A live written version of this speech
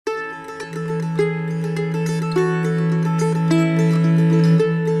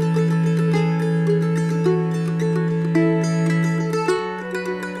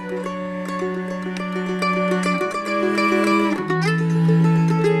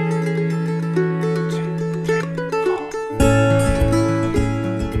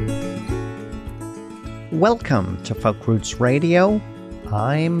Welcome to Folk Roots Radio.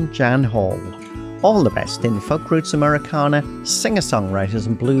 I'm Jan Hall. All the best in folk roots Americana, singer-songwriters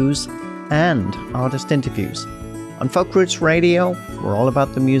and blues, and artist interviews. On Folk Roots Radio, we're all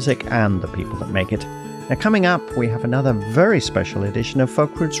about the music and the people that make it. Now coming up, we have another very special edition of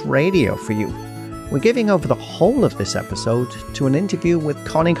Folk Roots Radio for you. We're giving over the whole of this episode to an interview with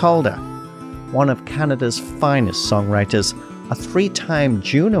Connie Calder, one of Canada's finest songwriters, a 3-time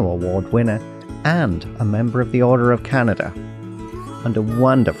Juno Award winner, and a member of the Order of Canada, and a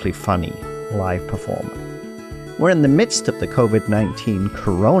wonderfully funny live performer. We're in the midst of the COVID-19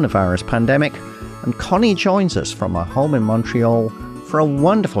 coronavirus pandemic, and Connie joins us from her home in Montreal for a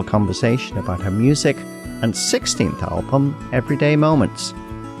wonderful conversation about her music and 16th album, Everyday Moments.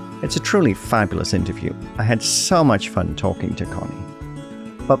 It's a truly fabulous interview. I had so much fun talking to Connie.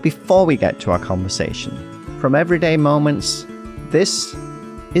 But before we get to our conversation, from Everyday Moments, this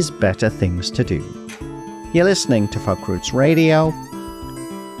is Better Things to Do. You're listening to Folk Roots Radio,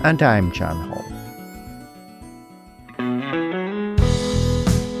 and I'm Jan Hall.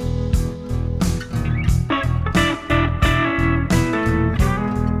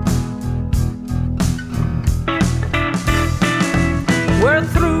 We're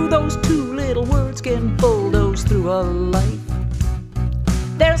through those two little words getting bulldozed through a life.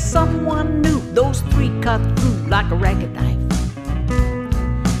 There's someone new, those three cut through like a ragged knife.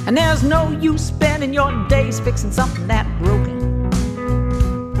 And there's no use spending your days fixing something that broken.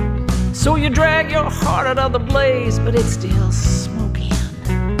 So you drag your heart out of the blaze, but it's still smoking.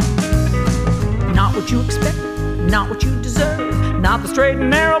 Not what you expect, not what you deserve, not the straight and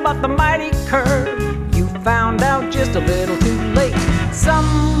narrow, but the mighty curve. You found out just a little too late.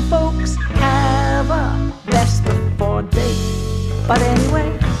 Some folks have a best before date, but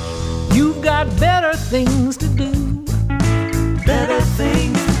anyway, you've got better things to do. Better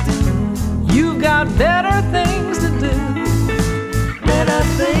things to do. You've got better things to do. Better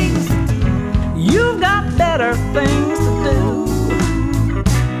things to do. You've got better things to do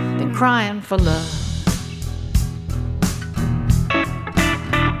than crying for love.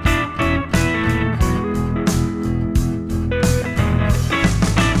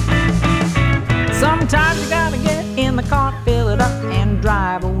 Sometimes you gotta get in the car, fill it up, and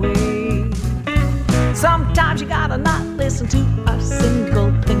drive away. Sometimes you gotta not listen to a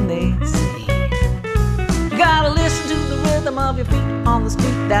single thing they say. You gotta listen to the rhythm of your feet on the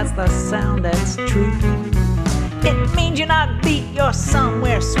street, that's the sound that's true. It means you're not beat, you're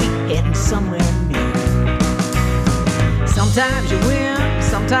somewhere sweet, heading somewhere new. Sometimes you win,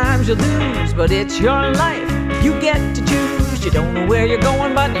 sometimes you lose, but it's your life, you get to choose. You don't know where you're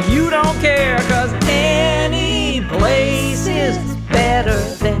going, but you don't care, 'cause any place is better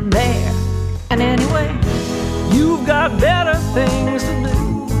than there. And anyway, you've got better things to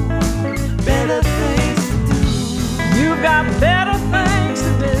do. Better things to do. You've got better things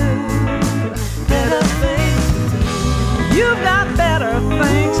to do. Better things to do. You've got better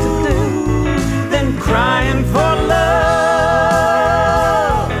things to do than crying for love.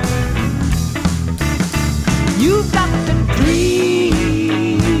 You've got to dream.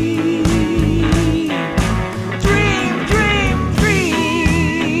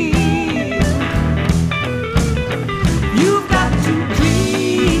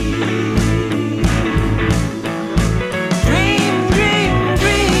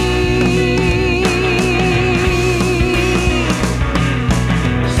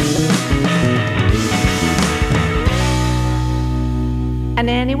 And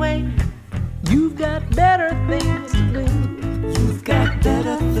anyway, you've got better things to do. You've got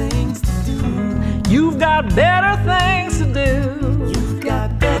better things to do. You've got better things to do. You've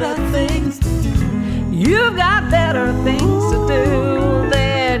got better things to do. You've got better things to do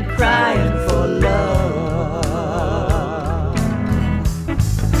than crying for love.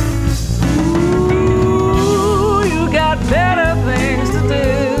 Ooh, you got better things to do.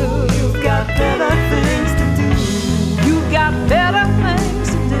 You've got better things to do. You've got better things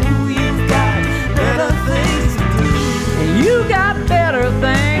to do. You've got better things to do. You got better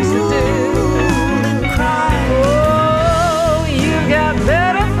things to do than cry. Oh, you got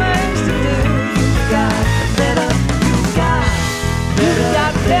better things to do. You got better. You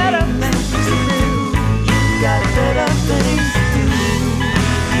got better things to do. You got better things to do.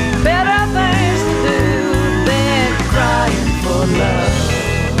 Better things to do than crying for love.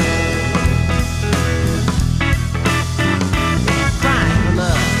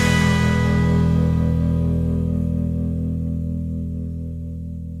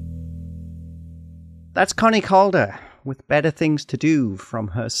 That's Connie Calder with Better Things to Do from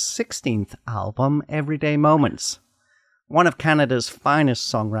her 16th album, Everyday Moments. One of Canada's finest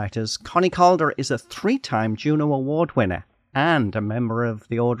songwriters, Connie Calder is a 3-time Juno Award winner and a member of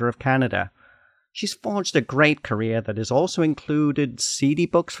the Order of Canada. She's forged a great career that has also included CD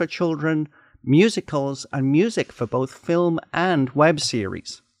books for children, musicals, and music for both film and web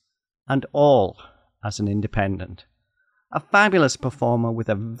series. And all as an independent. A fabulous performer with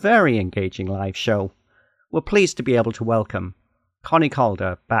a very engaging live show. We're pleased to be able to welcome Connie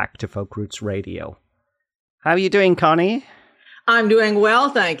Calder back to Folk Roots Radio. How are you doing, Connie? I'm doing well,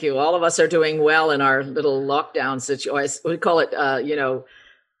 thank you. All of us are doing well in our little lockdown situation. We call it,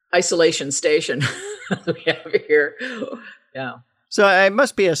 isolation station we have here. Yeah. So it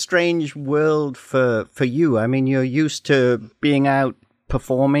must be a strange world for you. I mean, you're used to being out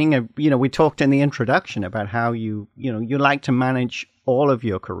performing. We talked in the introduction about how you like to manage all of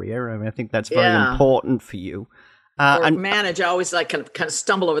your career. I mean, I think that's very important for you. And manage, I always like kind of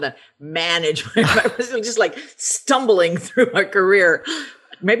stumble over that manage. I was just like stumbling through my career.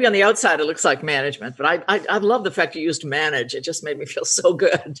 Maybe on the outside it looks like management, but I love the fact you used manage. It just made me feel so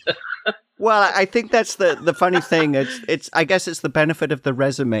good. Well, I think that's the funny thing. I guess it's the benefit of the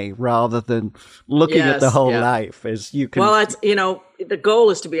resume rather than looking at the whole life. Is you can. Well, it's the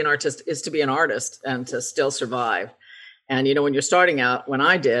goal is to be an artist, and to still survive. And, when you're starting out, when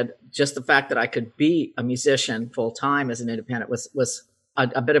I did, just the fact that I could be a musician full time as an independent was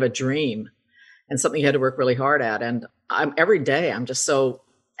a bit of a dream and something you had to work really hard at. And every day I'm just so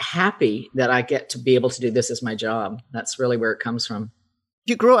happy that I get to be able to do this as my job. That's really where it comes from.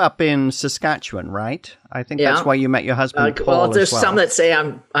 You grew up in Saskatchewan, right? I think that's why you met your husband, Paul, well, there's as well. Some that say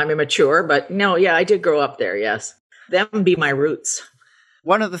I'm immature, but no, I did grow up there, yes. Them be my roots.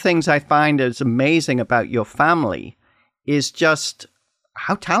 One of the things I find is amazing about your family is just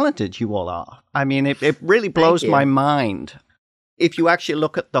how talented you all are. I mean, it really blows my mind. If you actually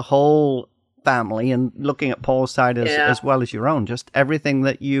look at the whole family and looking at Paul's side as well as your own, just everything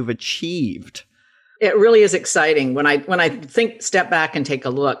that you've achieved. It really is exciting. When I step back and take a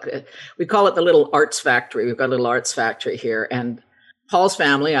look, we call it the little arts factory. We've got a little arts factory here. And Paul's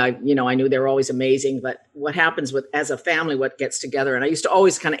family, I knew they were always amazing, but what happens as a family, what gets together, and I used to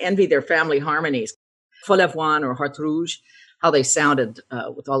always kind of envy their family harmonies. Follavoine or Heart Rouge, how they sounded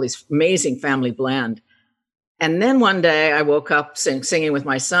with all these amazing family blend. And then one day I woke up singing with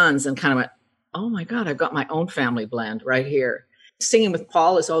my sons and kind of went, oh my God, I've got my own family blend right here. Singing with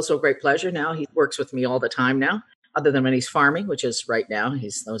Paul is also a great pleasure now. He works with me all the time now, other than when he's farming, which is right now.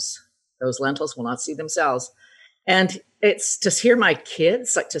 Those lentils will not see themselves. And it's to hear my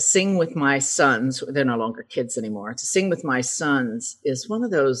kids, like to sing with my sons. They're no longer kids anymore. To sing with my sons is one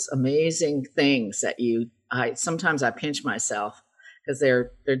of those amazing things that sometimes I pinch myself because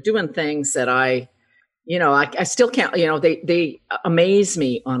they're doing things that I still can't, they amaze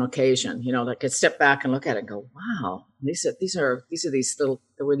me on occasion, I could step back and look at it and go, wow, these are these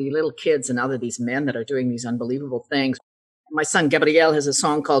little kids and now they're these men that are doing these unbelievable things. My son Gabriel has a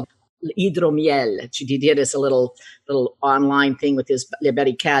song called Hydromiel. He did this a little online thing with his Le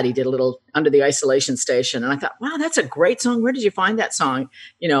Betty Cat. He did a little Under the Isolation Station. And I thought, wow, that's a great song. Where did you find that song?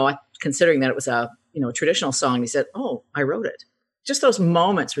 Considering that it was a traditional song. And he said, oh, I wrote it. Just those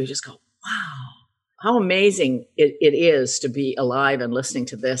moments where you just go, wow, how amazing it is to be alive and listening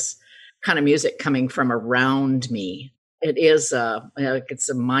to this kind of music coming from around me. It is,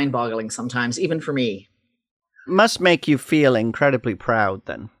 it's mind-boggling sometimes, even for me. Must make you feel incredibly proud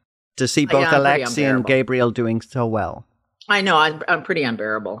then. To see both Alexi and Gabriel doing so well. I know, I'm pretty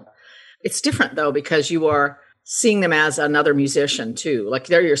unbearable. It's different, though, because you are seeing them as another musician, too. Like,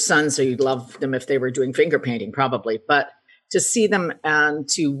 they're your sons, so you'd love them if they were doing finger painting, probably. But to see them and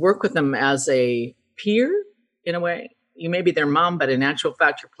to work with them as a peer, in a way, you may be their mom, but in actual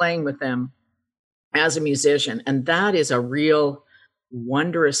fact, you're playing with them as a musician. And that is a real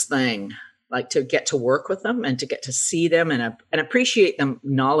wondrous thing. Like to get to work with them and to get to see them and appreciate them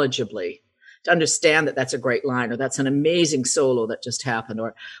knowledgeably, to understand that that's a great line or that's an amazing solo that just happened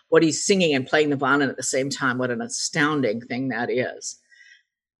or what he's singing and playing the violin at the same time. What an astounding thing that is.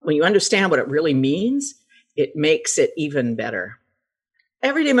 When you understand what it really means, it makes it even better.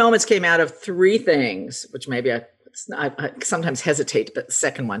 Everyday Moments came out of three things, which maybe I sometimes hesitate about the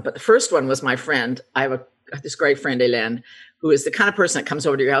second one. But the first one was my friend. I have this great friend, Hélène, who is the kind of person that comes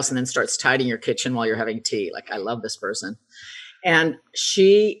over to your house and then starts tidying your kitchen while you're having tea. Like, I love this person. And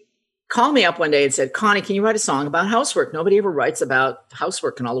she called me up one day and said, Connie, can you write a song about housework? Nobody ever writes about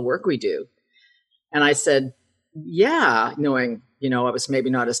housework and all the work we do. And I said, yeah, knowing, I was maybe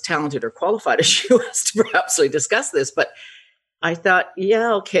not as talented or qualified as she was to perhaps discuss this. But I thought,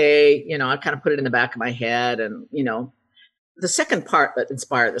 yeah, okay. I kind of put it in the back of my head. And, the second part that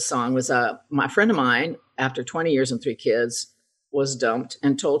inspired the song was my friend of mine after 20 years and 3 kids, was dumped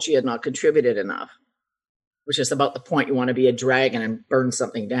and told she had not contributed enough, which is about the point you want to be a dragon and burn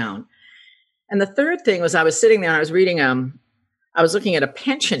something down. And the third thing was I was sitting there and I was reading, I was looking at a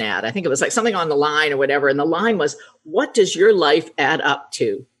pension ad. I think it was like something on the line or whatever. And the line was, what does your life add up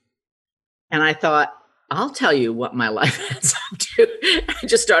to? And I thought, I'll tell you what my life adds up to. I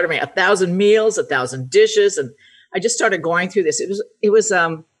just started making 1,000 meals, 1,000 dishes. And I just started going through this. It was,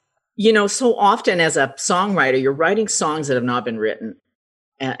 so often as a songwriter, you're writing songs that have not been written.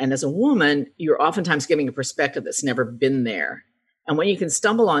 And as a woman, you're oftentimes giving a perspective that's never been there. And when you can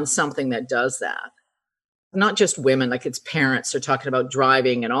stumble on something that does that, not just women, like it's parents are talking about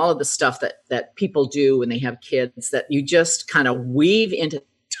driving and all of the stuff that people do when they have kids, that you just kind of weave into the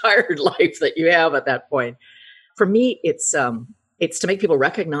entire life that you have at that point. For me, it's to make people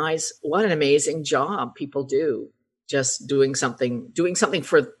recognize what an amazing job people do, just doing something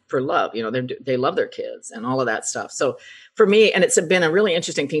for love. They love their kids and all of that stuff. So for me, and it's been a really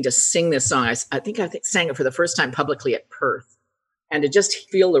interesting thing to sing this song. I think sang it for the first time publicly at Perth, and to just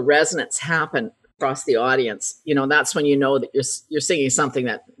feel the resonance happen across the audience, that's when you know that you're singing something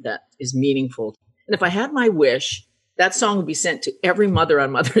that is meaningful. And if I had my wish, that song would be sent to every mother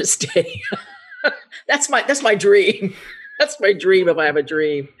on Mother's Day. That's my dream. That's my dream if I have a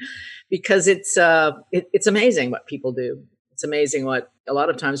dream, because it's amazing what people do. It's amazing what a lot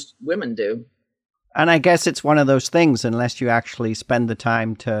of times women do. And I guess it's one of those things, unless you actually spend the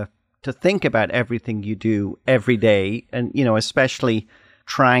time to think about everything you do every day, and especially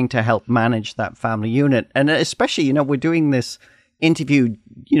trying to help manage that family unit. And especially, we're doing this interview,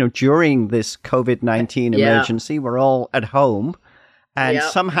 during this COVID-19 emergency. We're all at home, and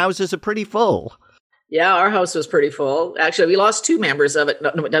some houses are pretty full. Yeah, our house was pretty full. Actually, we lost 2 members of it. No,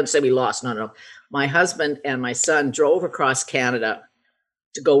 it doesn't say we lost. No. My husband and my son drove across Canada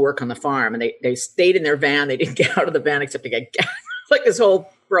to go work on the farm, and they stayed in their van. They didn't get out of the van except to get gas. Like this whole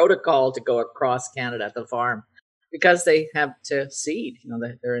protocol to go across Canada at the farm, because they have to seed.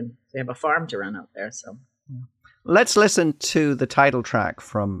 They have a farm to run out there. So let's listen to the title track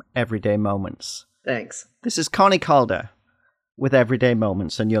from Everyday Moments. Thanks. This is Connie Calder with Everyday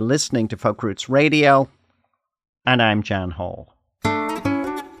Moments, and you're listening to Folk Roots Radio, and I'm Jan Hall.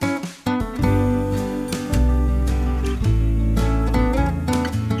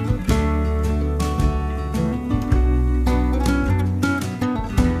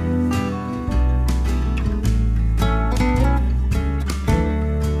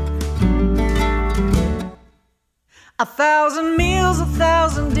 1,000 meals,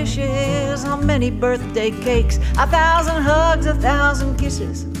 1,000 dishes, how many birthday cakes, 1,000 hugs, 1,000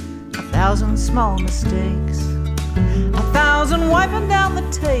 kisses, 1,000 small mistakes, 1,000 wiping down the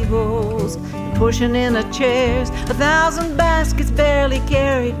tables and pushing in the chairs, 1,000 baskets barely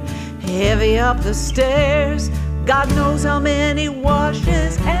carried heavy up the stairs. God knows how many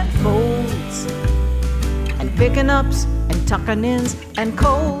washes and folds and picking ups and tucking ins and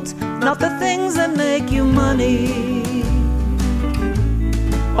colds, not the things that make you money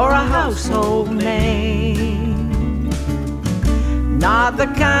or a household name, not the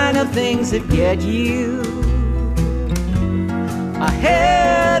kind of things that get you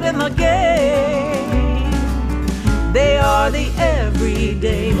ahead in the game. They are the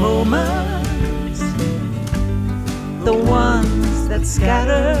everyday moments, the ones that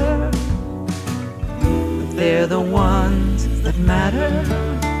scatter, but they're the ones that matter.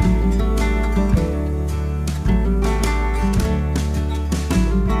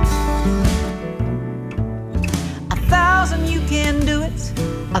 You can do it,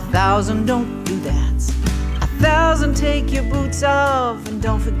 1,000 don't do that, 1,000 take your boots off and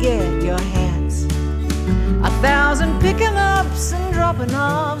don't forget your hats, 1,000 picking ups and dropping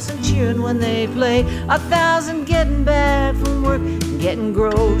offs and cheering when they play, 1,000 getting back from work and getting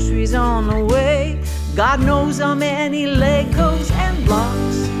groceries on the way. God knows how many Legos and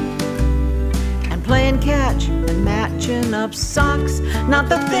blocks and playing catch and matching up socks, not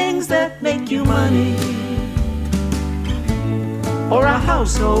the things that make you money or a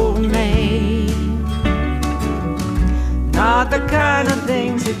household name, not the kind of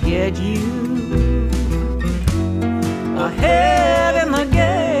things that get you ahead in the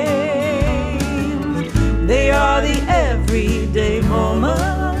game. They are the everyday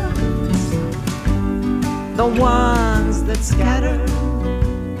moments, the ones that scatter,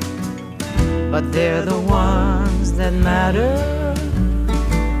 but they're the ones that matter.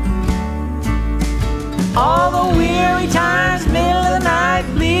 All the weary times, middle of the night,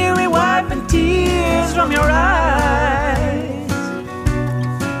 bleary wiping tears from your eyes,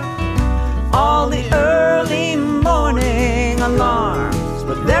 all the early morning alarms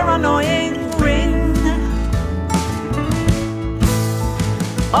with their annoying ring,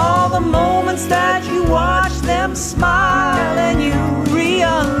 the moments that you watch them smile and you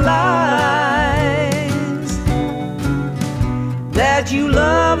realize that you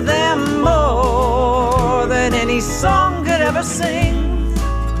love them more than any song could ever sing.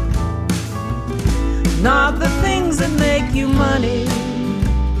 Not the things that make you money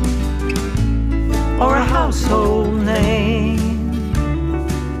or a household name.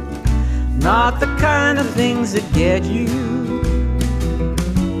 Not the kind of things that get you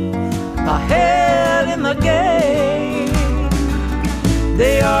ahead in the game.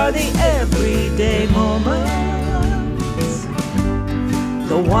 They are the everyday moments,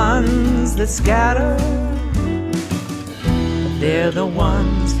 the ones that scatter, but they're the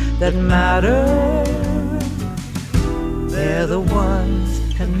ones that matter. They're the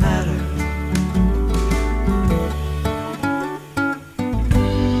ones that matter.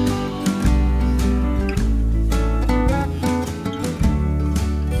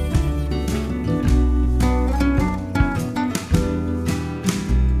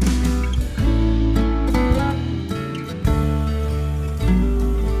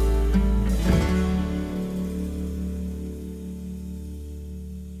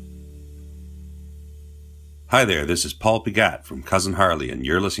 Hi there, this is Paul Pigat from Cousin Harley, and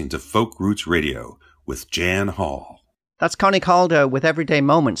you're listening to Folk Roots Radio with Jan Hall. That's Connie Calder with Everyday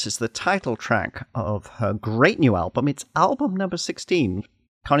Moments. It's the title track of her great new album. It's album number 16.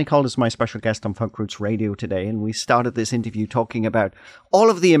 Connie Calder is my special guest on Folk Roots Radio today, and we started this interview talking about all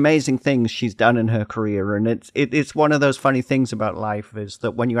of the amazing things she's done in her career. And it's one of those funny things about life is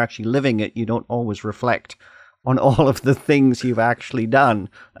that when you're actually living it, you don't always reflect on all of the things you've actually done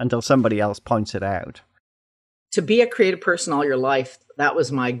until somebody else points it out. To be a creative person all your life, that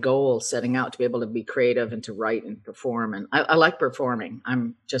was my goal, setting out to be able to be creative and to write and perform. And I like performing.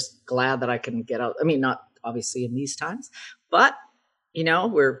 I'm just glad that I can get out. I mean, not obviously in these times, but, you know,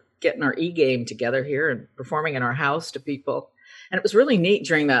 we're getting our E-game together here and performing in our house to people. And it was really neat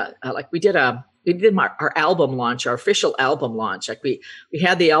during that. We did our album launch, our official album launch. Like we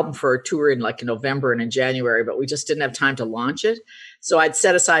had the album for a tour in November and in January, but we just didn't have time to launch it. So I'd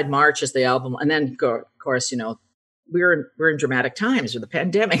set aside March as the album, and then of course, you know, we're in dramatic times with the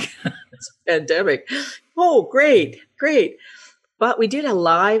pandemic. It's a pandemic. Oh, great. But we did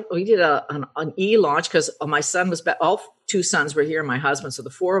an e-launch because my son was back. All two sons were here, and my husband. So the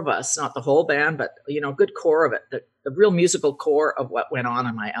four of us, not the whole band, but, you know, good core of it. The real musical core of what went on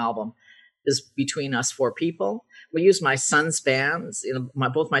in my album is between us four people. We used my son's bands. You know,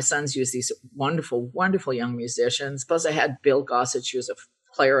 both my sons used these wonderful, wonderful young musicians. Plus I had Bill Gossett, who was a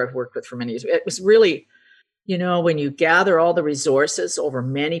player I've worked with for many years. It was really, you know, when you gather all the resources over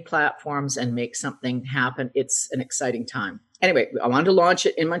many platforms and make something happen, it's an exciting time. Anyway, I wanted to launch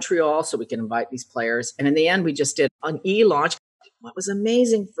it in Montreal so we can invite these players. And in the end, we just did an e-launch. What was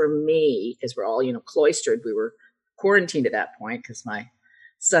amazing for me, because we're all, you know, cloistered. We were quarantined at that point because my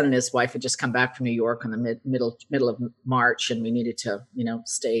son and his wife had just come back from New York in the middle of March, and we needed to, you know,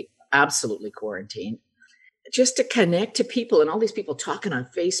 stay absolutely quarantined. Just to connect to people and all these people talking on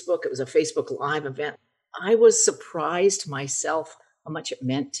Facebook. It was a Facebook Live event. I was surprised myself how much it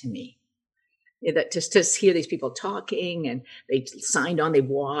meant to me. That just to hear these people talking, and they signed on, they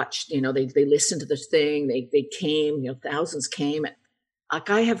watched, you know, they listened to this thing, they came, you know, thousands came. Like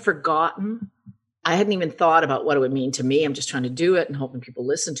I have forgotten. I hadn't even thought about what it would mean to me. I'm just trying to do it and hoping people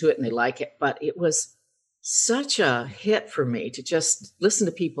listen to it and they like it. But it was such a hit for me to just listen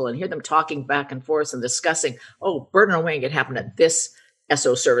to people and hear them talking back and forth and discussing, oh, Burton or Wing, it happened at this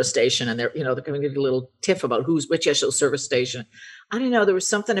Esso service station. And they're going to get a little tiff about which Esso service station. I don't know. There was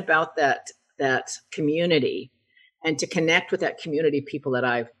something about that community, and to connect with that community, people that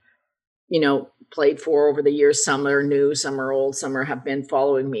I've, you know, played for over the years. Some are new, some are old, some have been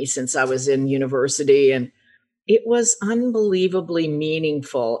following me since I was in university. And it was unbelievably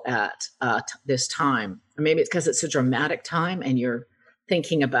meaningful at this time. Maybe it's because it's a dramatic time and you're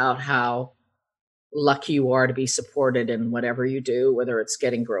thinking about how lucky you are to be supported in whatever you do, whether it's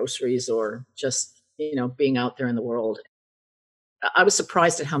getting groceries or just, you know, being out there in the world. I was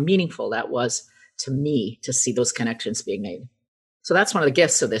surprised at how meaningful that was to me to see those connections being made. So that's one of the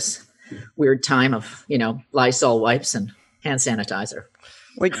gifts of this weird time of, you know, Lysol wipes and hand sanitizer.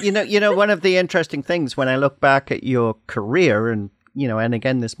 Well, you know, one of the interesting things when I look back at your career and, you know, and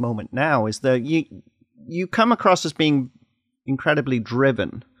again, this moment now is that you come across as being incredibly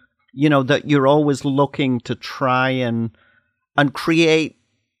driven, you know, that you're always looking to try and create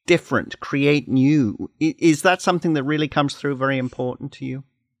different, create new. Is that something that really comes through very important to you?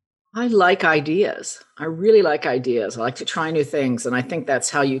 I like ideas. I really like ideas. I like to try new things. And I think that's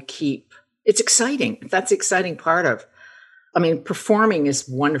how you keep, it's exciting. That's the exciting part of I mean, performing is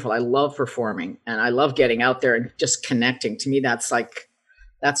wonderful. I love performing and I love getting out there and just connecting. To me, that's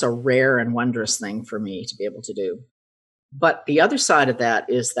a rare and wondrous thing for me to be able to do. But the other side of that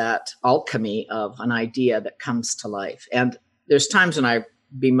is that alchemy of an idea that comes to life. And there's times when I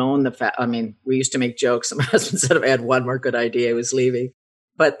bemoan the fact, I mean, we used to make jokes. My husband said if I had one more good idea, I was leaving.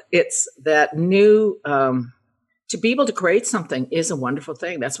 But it's that new, to be able to create something is a wonderful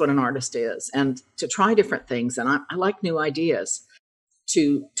thing. That's what an artist is. And to try different things. And I like new ideas,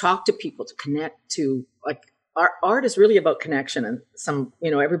 to talk to people, to connect to, like, art is really about connection. And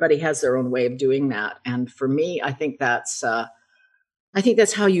everybody has their own way of doing that. And for me, I think that's how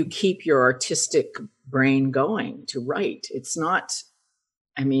you keep your artistic brain going, to write. It's not,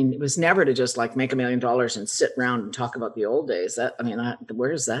 I mean, it was never to just like make $1 million and sit around and talk about the old days.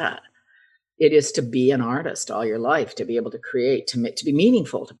 Where's that? It is to be an artist all your life, to be able to create, to be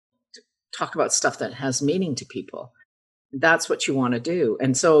meaningful, to talk about stuff that has meaning to people. That's what you want to do.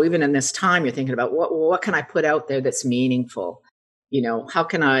 And so even in this time, you're thinking about what can I put out there that's meaningful? How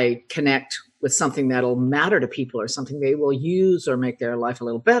can I connect with something that'll matter to people, or something they will use or make their life a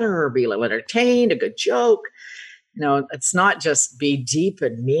little better, or be a little entertained, a good joke. It's not just be deep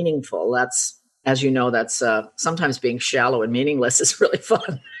and meaningful. That's, as you know, that's sometimes being shallow and meaningless is really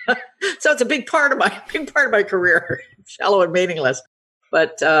fun. So it's a big part of my career, shallow and meaningless.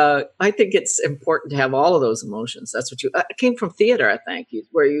 But I think it's important to have all of those emotions. That's what I came from theater, I think,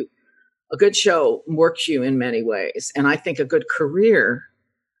 where a good show works you in many ways. And I think a good career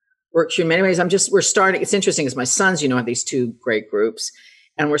works you in many ways. We're starting, it's interesting, because my sons, have these two great groups.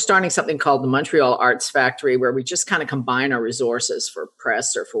 And we're starting something called the Montreal Arts Factory, where we just kind of combine our resources for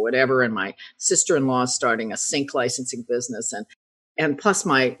press or for whatever. And my sister-in-law is starting a sync licensing business. And plus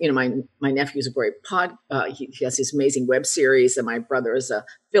my nephew's a great he has this amazing web series, and my brother is a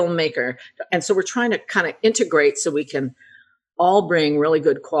filmmaker. And so we're trying to kind of integrate so we can all bring really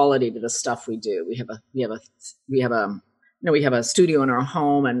good quality to the stuff we do. We have a studio in our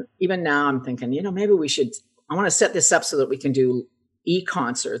home. And even now I'm thinking, maybe I want to set this up so that we can do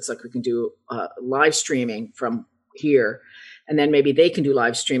e-concerts, like we can do live streaming from here. And then maybe they can do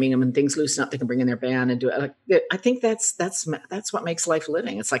live streaming, and when things loosen up, they can bring in their band and do it. I think that's what makes life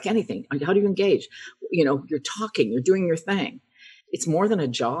living. It's like anything. How do you engage? You're talking, you're doing your thing. It's more than a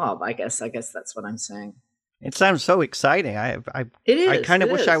job, I guess. That's what I'm saying. It sounds so exciting. I kind of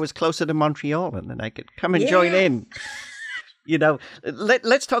wish I was closer to Montreal, and then I could come and join in.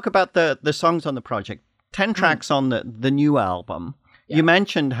 Let's talk about the songs on the project. 10 tracks on the new album. Yeah. You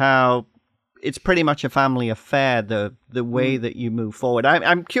mentioned how it's pretty much a family affair, the way that you move forward.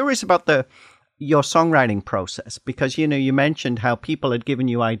 I'm curious about your songwriting process, because, you mentioned how people had given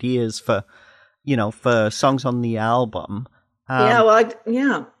you ideas for songs on the album. For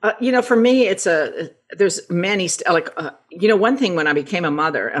me, there's many, one thing, when I became a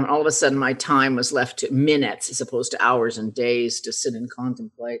mother and all of a sudden my time was left to minutes as opposed to hours and days to sit and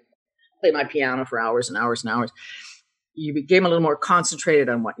contemplate, play my piano for hours and hours and hours. You became a little more concentrated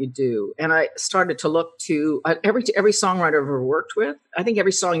on what you do. And I started to look to every songwriter I've ever worked with. I think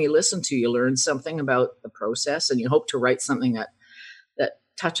every song you listen to, you learn something about the process, and you hope to write something that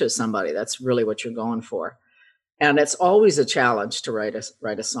touches somebody. That's really what you're going for. And it's always a challenge to write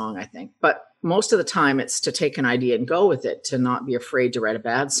a song, I think. But most of the time it's to take an idea and go with it, to not be afraid to write a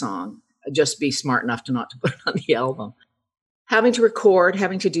bad song, just be smart enough to not to put it on the album. Having to record,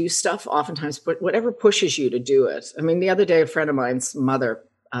 having to do stuff, oftentimes, but whatever pushes you to do it. I mean, the other day, a friend of mine's mother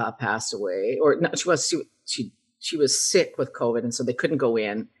passed away, or no, she was sick with COVID, and so they couldn't go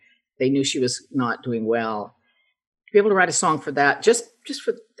in. They knew she was not doing well. To be able to write a song for that,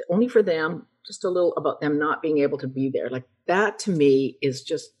 only for them, just a little about them not being able to be there, like that, to me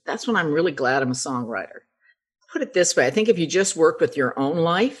that's when I'm really glad I'm a songwriter. Put it this way: I think if you just work with your own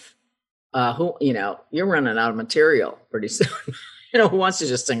life, you're running out of material pretty soon. Who wants to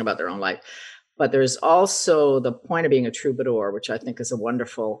just sing about their own life? But there's also the point of being a troubadour, which I think is a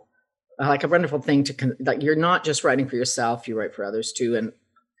wonderful thing that you're not just writing for yourself, you write for others too. And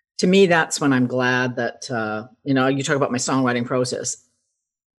to me, that's when I'm glad that, you talk about my songwriting process.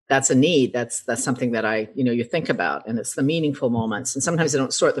 That's a need. That's something that you think about, and it's the meaningful moments. And sometimes they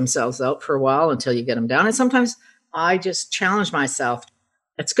don't sort themselves out for a while until you get them down. And sometimes I just challenge myself.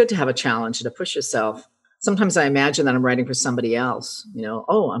 It's good to have a challenge, to push yourself. Sometimes I imagine that I'm writing for somebody else, I'm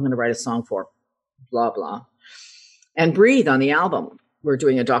going to write a song for blah, blah. And Breathe on the album. We're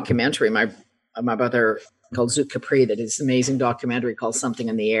doing a documentary. My brother called Zoot Capri, that is an amazing documentary called Something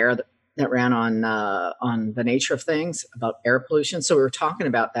in the Air that ran on the nature of things, about air pollution. So we were talking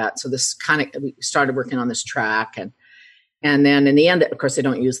about that. So we started working on this track, and then in the end, of course, they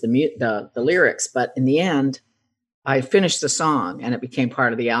don't use the lyrics, but in the end, I finished the song and it became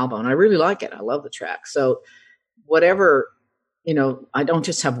part of the album. And I really like it. I love the track. So whatever, I don't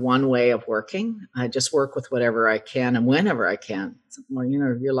just have one way of working. I just work with whatever I can and whenever I can. Well,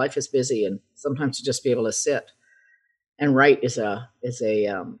 your life is busy, and sometimes to just be able to sit and write is a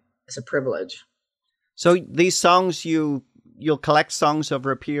privilege. So these songs, you'll collect songs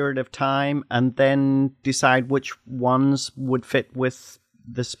over a period of time and then decide which ones would fit with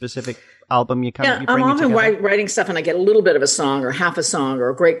the specific album you I'm often writing stuff, and I get a little bit of a song or half a song or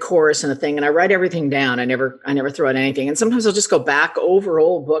a great chorus and a thing, and I write everything down. I never throw out anything. And sometimes I'll just go back over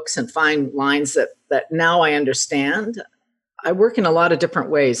old books and find lines that now I understand. I work in a lot of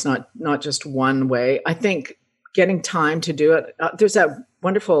different ways, not just one way. I think getting time to do it. There's that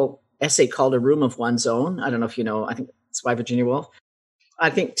wonderful essay called A Room of One's Own. I don't know if you know. I think it's by Virginia Woolf. I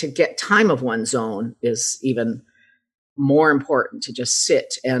think to get time of one's own is even more important, to just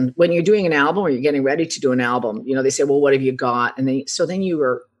sit. And when you're doing an album or you're getting ready to do an album, they say, well, what have you got? And then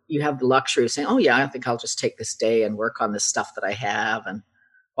you have the luxury of saying, oh yeah, I think I'll just take this day and work on this stuff that I have and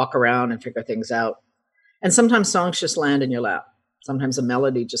walk around and figure things out. And sometimes songs just land in your lap. Sometimes a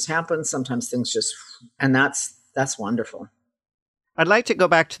melody just happens. Sometimes things and that's wonderful. I'd like to go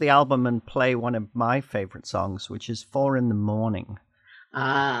back to the album and play one of my favorite songs, which is 4 in the Morning.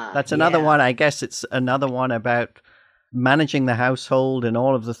 That's another one. I guess it's another one about managing the household and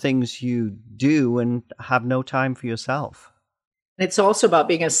all of the things you do and have no time for yourself. It's also about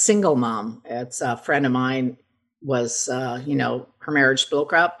being a single mom. It's a friend of mine was, her marriage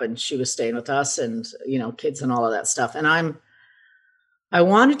broke up and she was staying with us and, kids and all of that stuff. And I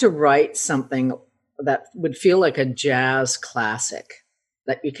wanted to write something that would feel like a jazz classic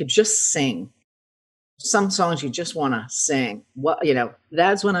that you could just sing. Some songs you just want to sing.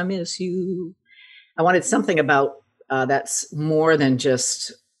 That's when I miss you. I wanted something about that's more than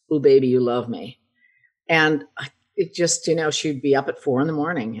just, "Oh, baby, you love me." And it just, she'd be up at 4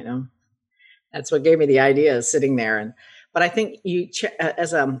 a.m. That's what gave me the idea of sitting there. But I think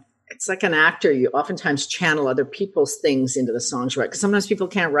it's like an actor, you oftentimes channel other people's things into the songs you write, because sometimes people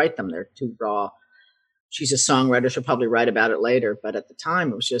can't write them. They're too raw. She's a songwriter. She'll probably write about it later. But at the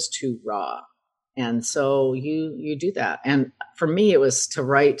time, it was just too raw. And so you do that. And for me, it was to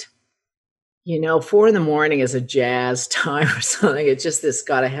write, 4 a.m. is a jazz time or something. It's just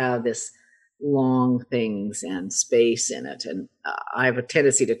got to have this long things and space in it. And I have a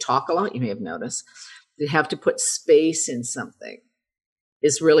tendency to talk a lot. You may have noticed. To have to put space in something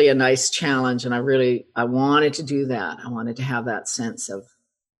is really a nice challenge. And I wanted to do that. I wanted to have that sense of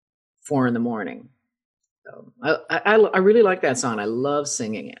 4 a.m. So I really like that song. I love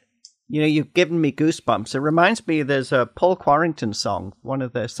singing it. You've given me goosebumps. It reminds me, there's a Paul Quarrington song, one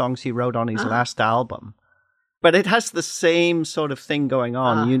of the songs he wrote on his last album. But it has the same sort of thing going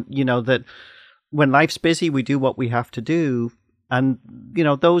on. That when life's busy, we do what we have to do. And,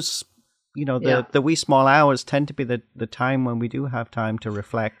 those, the wee small hours tend to be the time when we do have time to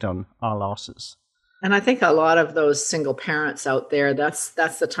reflect on our losses. And I think a lot of those single parents out there, that's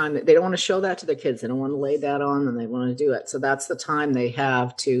the time that they don't want to show that to their kids. They don't want to lay that on and they want to do it. So that's the time they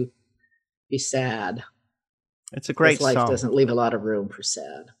have to be sad. It's a great song. Life doesn't leave a lot of room for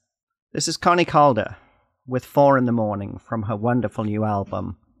sad. This is Connie Calder with 4 a.m. from her wonderful new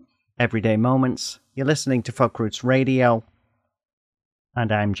album, Everyday Moments. You're listening to Folk Roots Radio, and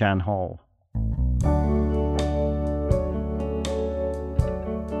I'm Jan Hall.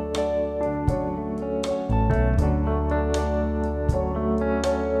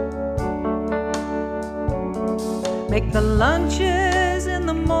 Make the lunches in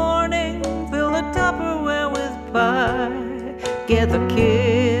the morning, fill the Tupperware with pie, get the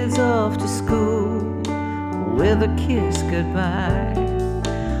kids off to school with a kiss goodbye.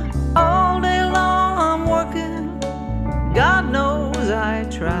 All day long I'm working, God knows I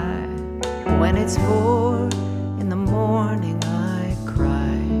try. When it's 4 in the morning I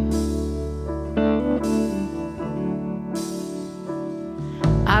cry.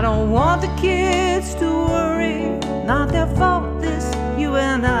 I don't want the kids to worry, not their fault, this, you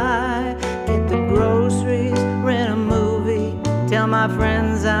and I. Get the groceries, rent a movie, tell my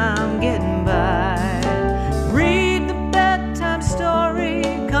friends I'm getting by. Read the bedtime story,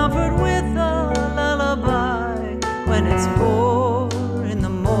 comfort with a lullaby. When it's 4 in the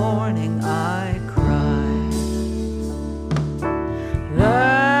morning I cry.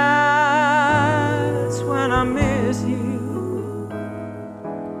 That's when I miss you,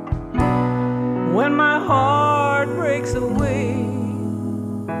 when my heart breaks away.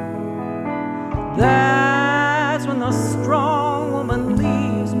 That's when the strong woman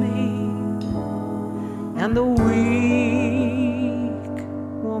leaves me and the weak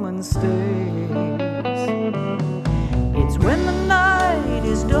woman stays.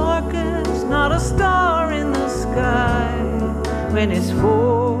 When it's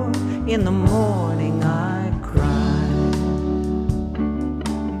 4 in the morning, I cry.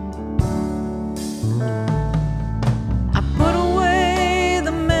 I put away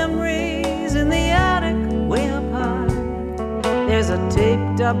the memories in the attic way up high. There's a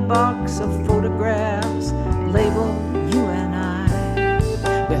taped up box of photographs labeled you and I.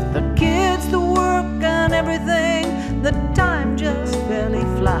 With the kids, the work and everything, the time just barely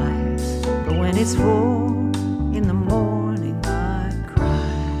flies. But when it's 4 in the morning, I cry.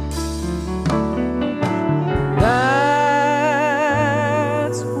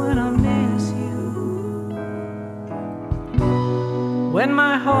 That's when I miss you. When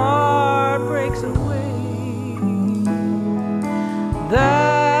my heart breaks away.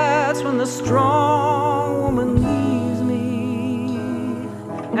 That's when the strong woman leaves me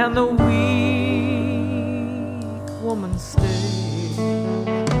and the weak woman stays.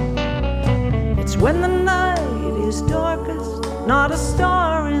 It's when the night is darkest, not a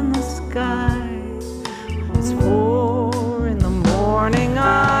star in the sky. It's 4 in the morning,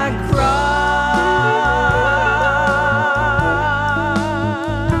 I cry.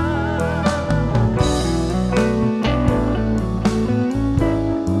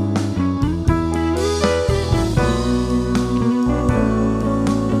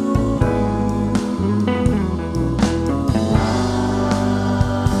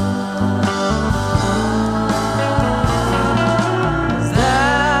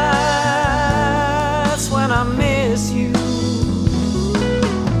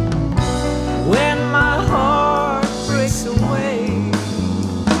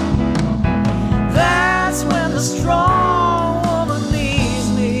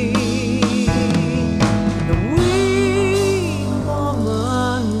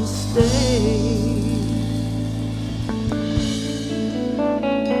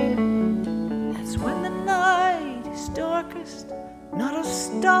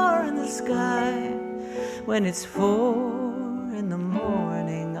 When it's 4 in the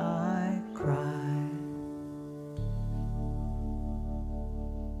morning, I cry.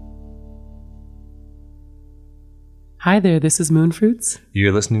 Hi there, this is Moonfruits.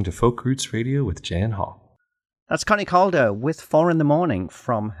 You're listening to Folk Roots Radio with Jan Hall. That's Connie Calder with 4 in the Morning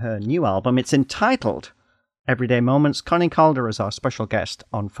from her new album. It's entitled Everyday Moments. Connie Calder is our special guest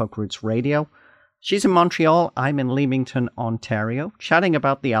on Folk Roots Radio. She's in Montreal. I'm in Leamington, Ontario, chatting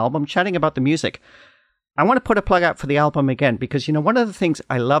about the album, chatting about the music. I want to put a plug out for the album again because, you know, one of the things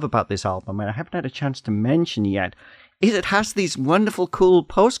I love about this album, and I haven't had a chance to mention yet, is it has these wonderful, cool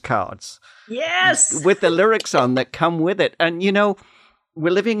postcards. Yes! With the lyrics on that come with it. And, you know,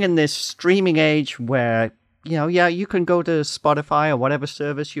 we're living in this streaming age where, you know, yeah, you can go to Spotify or whatever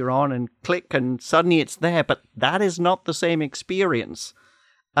service you're on and click and suddenly it's there. But that is not the same experience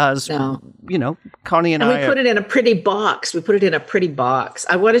as, you know, Connie and I. We put it in a pretty box.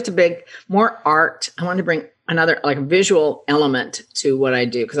 I wanted to bring more art. I wanted to bring another, like a visual element to what I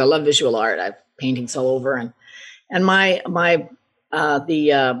do because I love visual art. I have paintings all over. And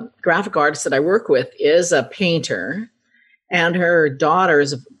the graphic artist that I work with is a painter. And her daughter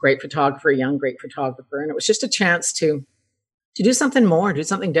is a great photographer, a young, great photographer. And it was just a chance to do something more, do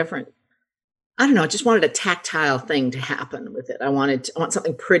something different. I don't know. I just wanted a tactile thing to happen with it. I want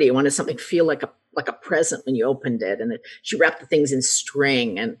something pretty. I wanted something to feel like a present when you opened it. And she wrapped the things in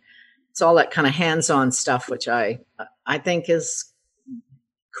string, and it's all that kind of hands-on stuff, which I think is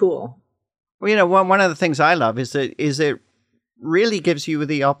cool. Well, you know, one of the things I love is it really gives you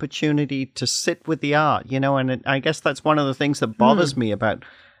the opportunity to sit with the art, you know, and I guess that's one of the things that bothers me about,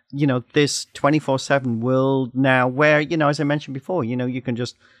 you know, this 24/7 world now where, you know, as I mentioned before, you know, you can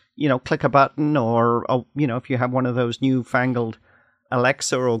just, you know, click a button or, you know, if you have one of those newfangled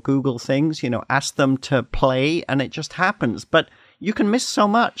Alexa or Google things, you know, ask them to play and it just happens. But you can miss so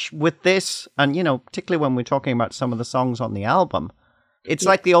much with this. And, you know, particularly when we're talking about some of the songs on the album, it's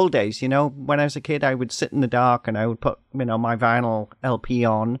like the old days, you know, when I was a kid, I would sit in the dark and I would put, you know, my vinyl LP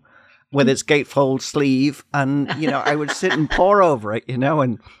on with its gatefold sleeve and, you know, I would sit and pore over it, you know,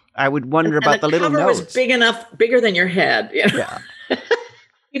 and I would wonder about the little notes. The cover was bigger than your head. You know? Yeah.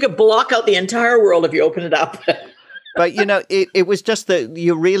 You could block out the entire world if you open it up. But, you know, it was just that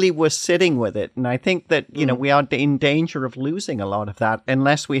you really were sitting with it. And I think that, you know, we are in danger of losing a lot of that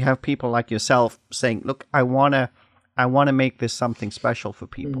unless we have people like yourself saying, look, I want to make this something special for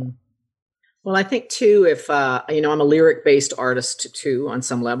people. Well, I think, too, if, you know, I'm a lyric-based artist, too, on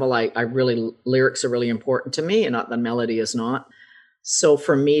some level. Lyrics are really important to me and not the melody is not. So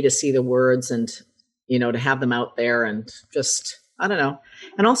for me to see the words and, you know, to have them out there and just, I don't know.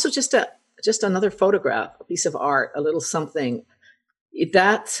 And also just another photograph, a piece of art, a little something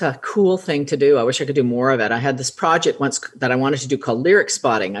That's a cool thing to do. I wish I could do more of it. I had this project once that I wanted to do called lyric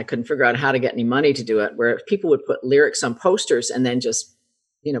spotting. I couldn't figure out how to get any money to do it, where people would put lyrics on posters and then just,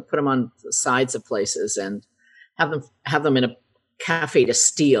 put them on the sides of places and have them in a cafe to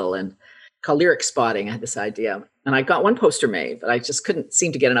steal, and called lyric spotting. I had this idea, and I got one poster made, but I just couldn't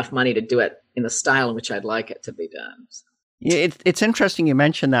seem to get enough money to do it in the style in which I'd like it to be done. So. Yeah, it's interesting you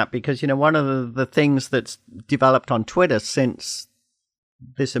mentioned that because, one of the things that's developed on Twitter since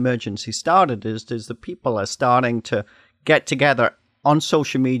this emergency started is that people are starting to get together on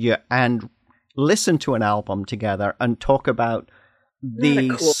social media and listen to an album together and talk about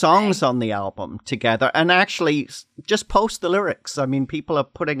the songs on the album together and actually just post the lyrics. I mean, people are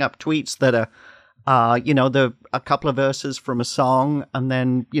putting up tweets that are, a couple of verses from a song, and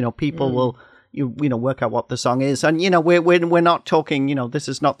then, people will, work out what the song is. And, we're not talking, this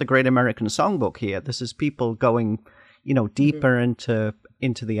is not the Great American Songbook here. This is people going, deeper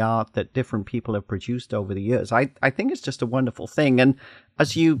into the art that different people have produced over the years. I think it's just a wonderful thing. And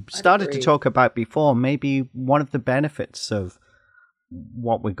as you started to talk about before, maybe one of the benefits of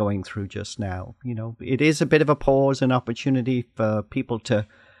what we're going through just now, it is a bit of a pause, an opportunity for people to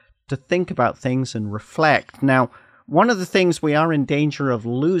think about things and reflect. Now, one of the things we are in danger of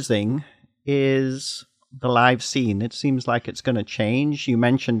losing is the live scene. It seems like it's going to change. You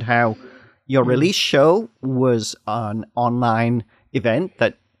mentioned how your release show was an online event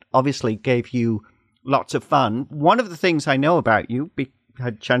that obviously gave you lots of fun. One of the things I know about you,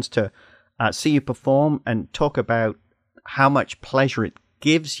 had a chance to see you perform and talk about how much pleasure it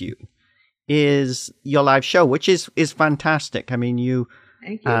gives you, is your live show, which is fantastic. I mean,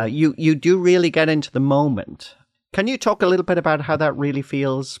 Thank you. You do really get into the moment. Can you talk a little bit about how that really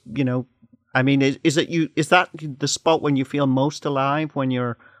feels? I mean, is that the spot when you feel most alive, when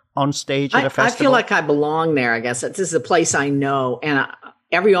you're on stage at a festival? I feel like I belong there, I guess. This is a place I know, and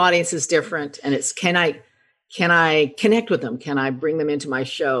every audience is different, and it's can I connect with them? Can I bring them into my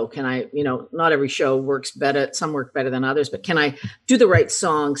show? Can I, not every show works better. Some work better than others, but can I do the right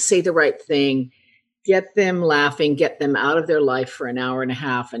song, say the right thing, get them laughing, get them out of their life for an hour and a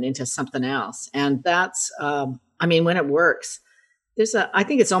half and into something else? And that's, when it works, I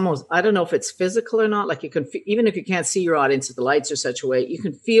think it's almost, I don't know if it's physical or not. Like you can, even if you can't see your audience, if the lights are such a way, you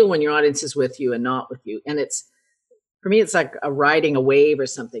can feel when your audience is with you and not with you. And for me, it's like riding a wave or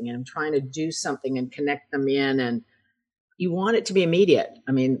something, and I'm trying to do something and connect them in, and you want it to be immediate.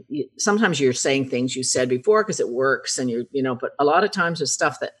 I mean, sometimes you're saying things you said before because it works, and but a lot of times there's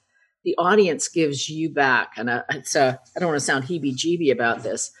stuff that the audience gives you back. And I don't want to sound heebie-jeebie about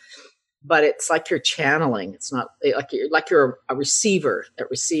this, but it's like you're channeling. It's not like you're a receiver that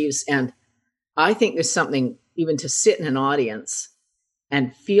receives. And I think there's something even to sit in an audience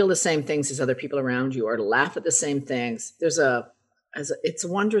and feel the same things as other people around you, or to laugh at the same things. It's a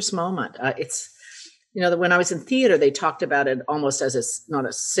wondrous moment. When I was in theater, they talked about it almost as not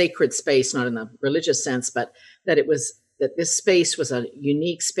a sacred space, not in the religious sense, but that this space was a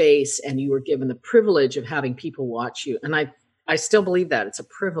unique space, and you were given the privilege of having people watch you. And I still believe that it's a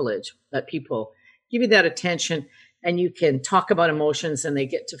privilege that people give you that attention, and you can talk about emotions, and they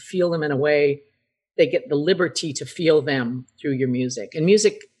get to feel them in a way. They get the liberty to feel them through your music. And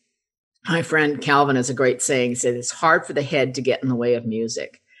music, my friend Calvin has a great saying. He said, it's hard for the head to get in the way of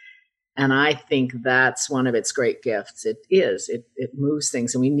music. And I think that's one of its great gifts. It is. It moves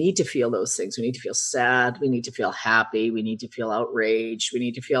things, and we need to feel those things. We need to feel sad. We need to feel happy. We need to feel outraged. We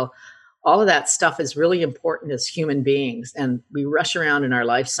need to feel all of that stuff is really important as human beings. And we rush around in our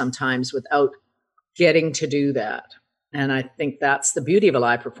life sometimes without getting to do that. And I think that's the beauty of a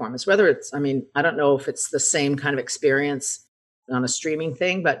live performance, whether it's, I don't know if it's the same kind of experience on a streaming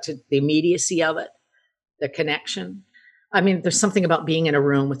thing, but to the immediacy of it, the connection. There's something about being in a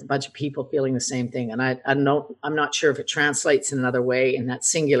room with a bunch of people feeling the same thing. And I'm not sure if it translates in another way in that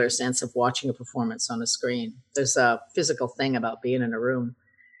singular sense of watching a performance on a screen. There's a physical thing about being in a room,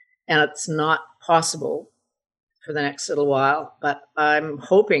 and it's not possible for the next little while, but I'm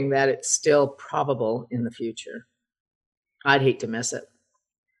hoping that it's still probable in the future. I'd hate to miss it.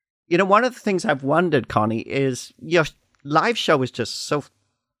 One of the things I've wondered, Connie, is your live show is just so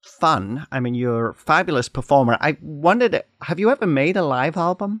fun. You're a fabulous performer. I wondered, have you ever made a live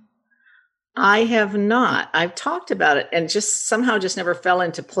album? I have not. I've talked about it and just somehow never fell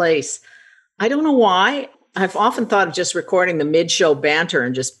into place. I don't know why. I've often thought of just recording the mid-show banter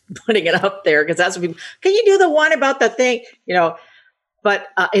and just putting it up there, because that's what people, can you do the one about the thing? But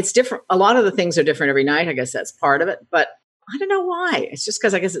it's different. A lot of the things are different every night. I guess that's part of it. But I don't know why. It's just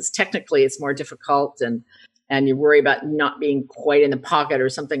because I guess it's more difficult, and you worry about not being quite in the pocket or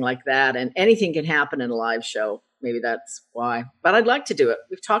something like that. And anything can happen in a live show. maybe that's why. But I'd like to do it.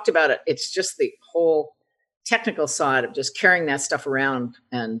 We've talked about it. It's just the whole technical side of just carrying that stuff around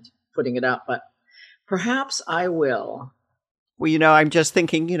and putting it up. But perhaps I will. Well, I'm just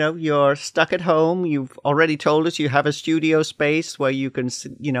thinking, you're stuck at home. You've already told us you have a studio space where you can,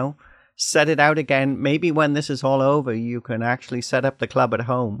 set it out again. Maybe when this is all over, you can actually set up the club at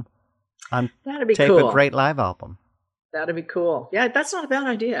home and That'd be tape cool. a great live album. That'd be cool. Yeah, that's not a bad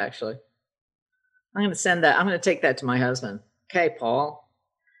idea, actually. I'm going to send that. I'm going to take that to my husband. Okay, Paul,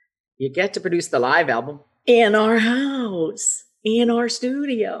 you get to produce the live album in our house, in our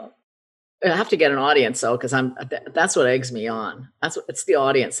studio. I have to get an audience, though, because that's what eggs me on. It's the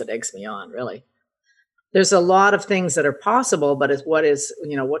audience that eggs me on, really. There's a lot of things that are possible, but what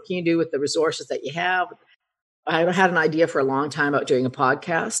can you do with the resources that you have? I had an idea for a long time about doing a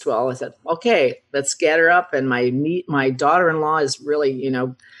podcast. Well, I said, okay, let's get her up. And my daughter-in-law is really,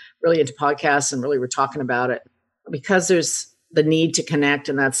 really into podcasts, and really we're talking about it because there's the need to connect,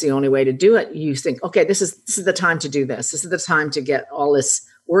 and that's the only way to do it. You think, okay, this is the time to do this. This is the time to get all this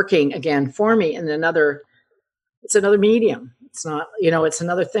working again for me. And it's another medium. It's not, it's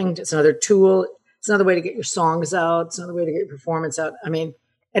another thing. It's another tool. It's another way to get your songs out. It's another way to get your performance out. I mean,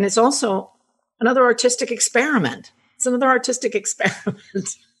 and it's also another artistic experiment. It's another artistic experiment.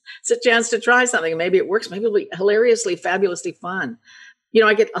 It's a chance to try something. Maybe it works. Maybe it'll be hilariously, fabulously fun.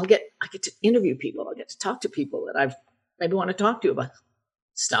 I get to interview people. I'll get to talk to people that I've maybe want to talk to about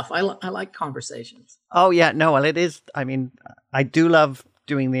stuff. I like conversations. Oh yeah, no, well it is. I mean, I do love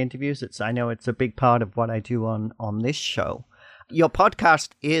doing the interviews. I know it's a big part of what I do on this show. Your podcast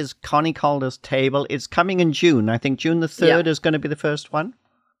is Connie Calder's Table. It's coming in June. I think June the 3rd is going to be the first one.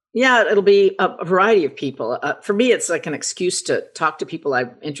 Yeah, it'll be a variety of people. For me, it's like an excuse to talk to people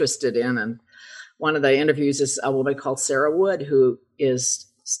I'm interested in. And one of the interviews is a woman called Sarah Wood, who is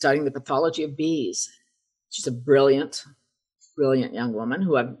studying the pathology of bees. She's a brilliant, brilliant young woman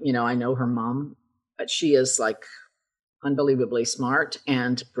who I know her mom, but she is like unbelievably smart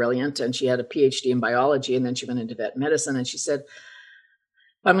and brilliant. And she had a PhD in biology, and then she went into vet medicine. And she said,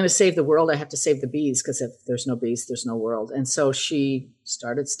 if I'm going to save the world, I have to save the bees, because if there's no bees, there's no world. And so she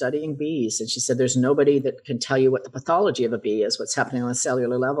started studying bees. And she said, there's nobody that can tell you what the pathology of a bee is, what's happening on a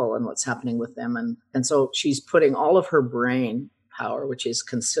cellular level and what's happening with them. And so she's putting all of her brain power, which is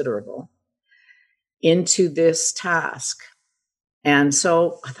considerable, into this task. And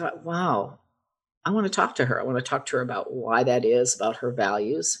so I thought, wow, I want to talk to her. I want to talk to her about why that is, about her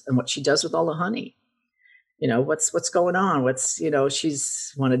values, and what she does with all the honey. What's going on?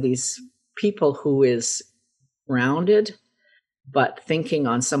 She's one of these people who is grounded, but thinking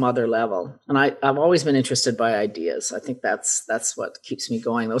on some other level. And I've always been interested by ideas. I think that's what keeps me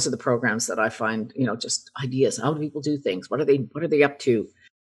going. Those are the programs that I find, just ideas. How do people do things? What are they up to?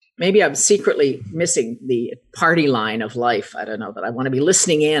 Maybe I'm secretly missing the party line of life. I don't know, that I want to be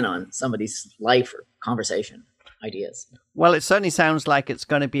listening in on somebody's life or conversation ideas. Well, it certainly sounds like it's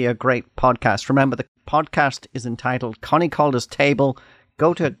going to be a great podcast. Remember, the podcast is entitled Connie Calder's Table.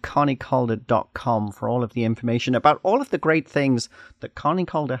 Go to conniecalder.com for all of the information about all of the great things that Connie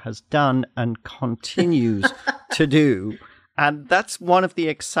Calder has done and continues to do. And that's one of the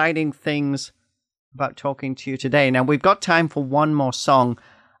exciting things about talking to you today. Now, we've got time for one more song.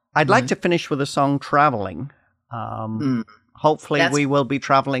 I'd like to finish with a song, Traveling. Hopefully we will be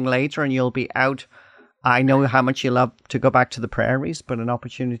traveling later and you'll be out. I know how much you love to go back to the prairies, but an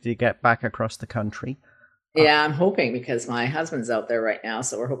opportunity to get back across the country. Yeah, I'm hoping, because my husband's out there right now.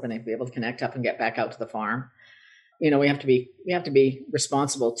 So we're hoping to be able to connect up and get back out to the farm. We have to be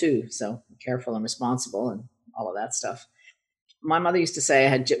responsible too. So be careful and responsible and all of that stuff. My mother used to say I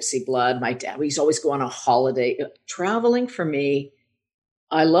had gypsy blood. My dad, we used to always go on a holiday. Traveling for me,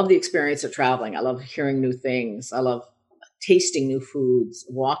 I love the experience of traveling. I love hearing new things. I love tasting new foods,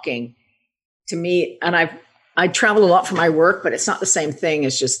 walking. To me, and I travel a lot for my work, but it's not the same thing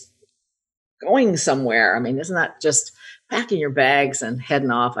as just going somewhere. I mean, isn't that just packing your bags and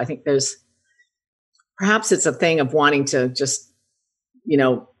heading off? I think perhaps it's a thing of wanting to just,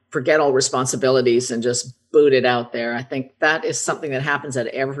 forget all responsibilities and just boot it out there. I think that is something that happens at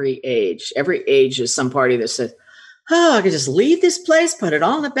every age. Every age is some party that says, oh, I could just leave this place, put it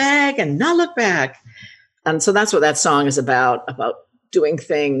all in the bag and not look back. And so that's what that song is about doing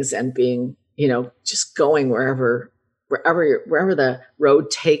things and being, just going wherever the road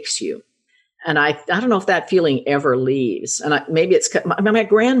takes you. And I don't know if that feeling ever leaves. And maybe it's my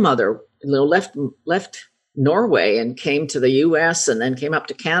grandmother, left Norway and came to the U.S. and then came up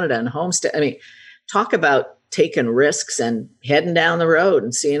to Canada and homestead. I mean, talk about taking risks and heading down the road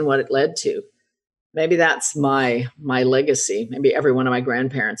and seeing what it led to. Maybe that's my legacy. Maybe every one of my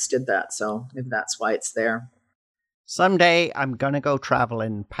grandparents did that. So maybe that's why it's there. Someday I'm going to go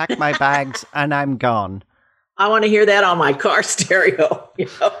traveling, pack my bags, and I'm gone. I want to hear that on my car stereo.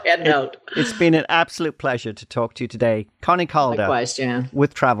 Head note. It's been an absolute pleasure to talk to you today. Connie Calder. Likewise, Jan.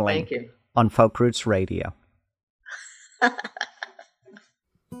 With Traveling. Thank you. On Folk Roots Radio.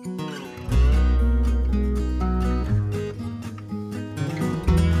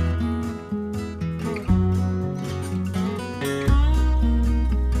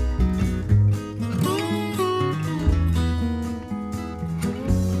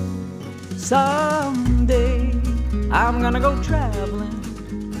 Someday I'm gonna go traveling,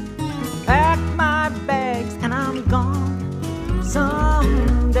 pack my bags and I'm gone.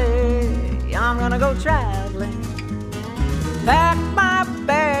 Someday I'm gonna go traveling, pack my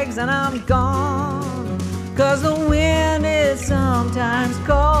bags and I'm gone. 'Cause the wind it sometimes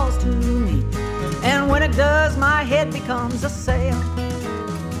calls to me, and when it does my head becomes a sail.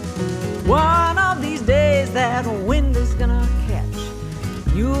 One of these days that wind is gonna catch,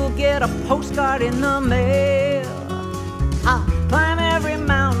 you'll get a postcard in the mail. I'll climb every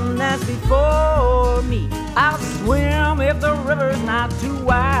mountain that's before me. I'll swim if the river's not too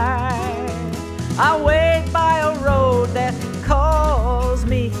wide. I'll wait by a road that calls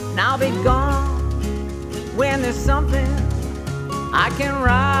me, and I'll be gone when there's something I can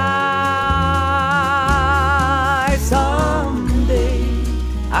ride. Someday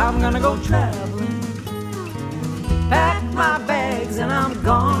I'm gonna go traveling, pack my bags and I'm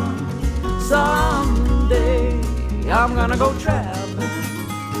gone. Someday I'm gonna go traveling,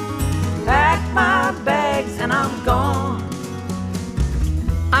 pack my bags and I'm gone.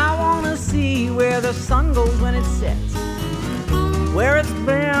 I wanna see where the sun goes when it sets, where it's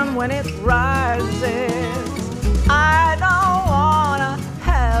been when it rises. I don't wanna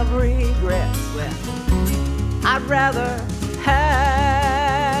have regrets. Well, I'd rather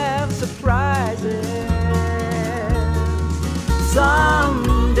have surprises.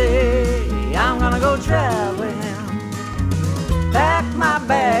 Someday I'm gonna go traveling, pack my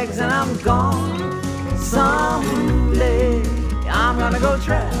bags and I'm gone. Someday I'm gonna go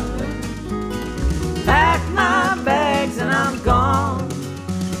traveling, pack my bags and I'm gone.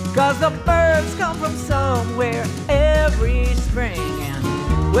 'Cause the birds come from somewhere every spring, and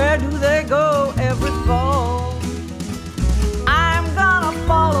where do they go every fall? I'm gonna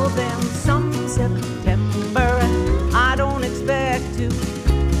follow them some September, and I don't expect to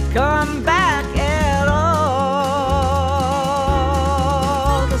come back at all.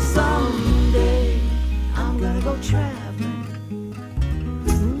 But someday I'm gonna go traveling.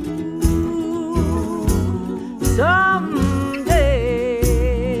 Someday.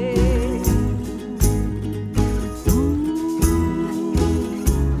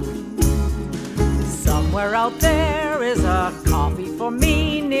 Somewhere out there is a coffee for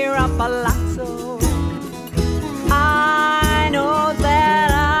me near a palazzo. I know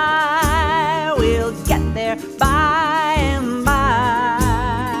that I will get there by and by.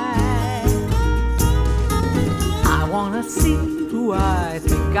 I wanna see who I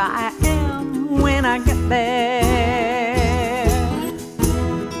think I am when I get there,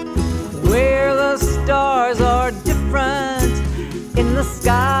 where the stars are different in the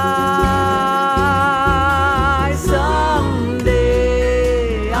sky.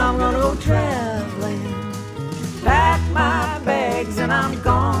 Someday I'm gonna go traveling, pack my bags and I'm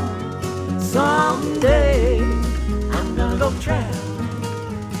gone. Someday I'm gonna go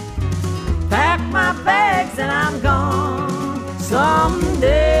traveling, pack my bags and I'm gone.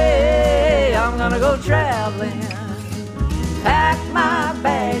 Someday I'm gonna go traveling, pack my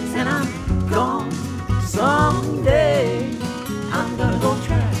bags and I'm gone. Someday I'm gonna go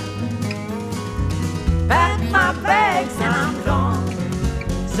traveling, pack my bags and I'm gone.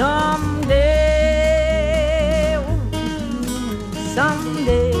 Someday,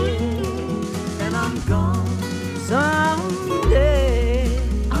 someday, and I'm gone. Someday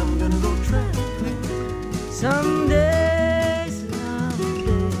I'm gonna go traveling. Someday,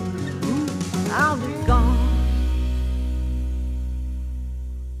 someday, I'll be gone.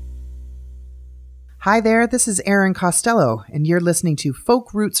 Hi there, this is Erin Costello, and you're listening to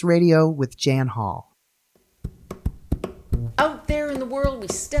Folk Roots Radio with Jan Hall. Out there in the world, we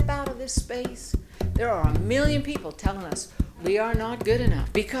step out of this space. There are a million people telling us we are not good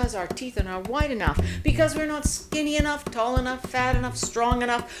enough because our teeth are not white enough, because we're not skinny enough, tall enough, fat enough, strong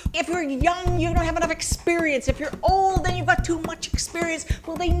enough. If you're young, you don't have enough experience. If you're old and you've got too much experience,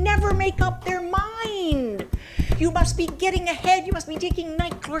 well, they never make up their mind. You must be getting ahead. You must be taking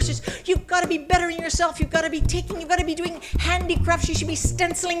night courses. You've got to be bettering yourself. You've got to be doing handicrafts. You should be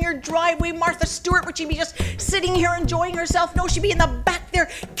stenciling your driveway. Martha Stewart, would she be just sitting here enjoying herself? No, she'd be in the back there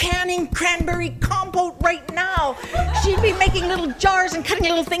canning cranberry compote right now. She'd be making little jars and cutting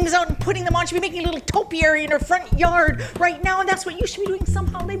little things out and putting them on. She'd be making a little topiary in her front yard right now, and that's what you should be doing.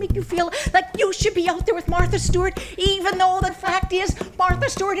 Somehow they make you feel like you should be out there with Martha Stewart, even though the fact is Martha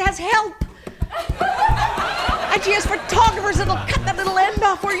Stewart has help. And she has photographers that'll cut that little end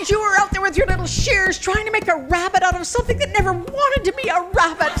off where you were out there with your little shears trying to make a rabbit out of something that never wanted to be a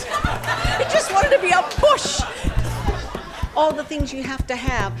rabbit. It just wanted to be a bush. All the things you have to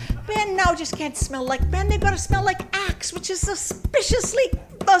have. Men now just can't smell like men. They've got to smell like Axe, which is suspiciously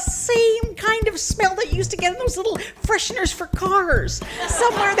the same kind of smell that you used to get in those little fresheners for cars.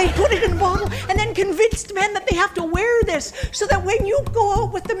 Somewhere they put it in a bottle and then convinced men that they have to wear this so that when you go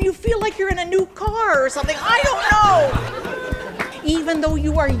out with them, you feel like you're in a new car or something. I don't know. Even though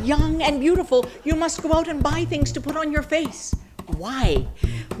you are young and beautiful, you must go out and buy things to put on your face. Why?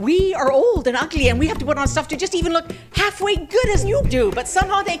 We are old and ugly and we have to put on stuff to just even look halfway good as you do, but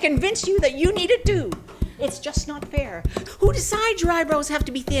somehow they convince you that you need it too. It's just not fair. Who decides your eyebrows have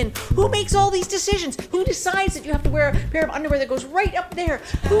to be thin? Who makes all these decisions? Who decides that you have to wear a pair of underwear that goes right up there?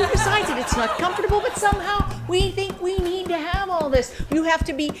 Who decides that it's not comfortable, but somehow we think we need to have all this? You have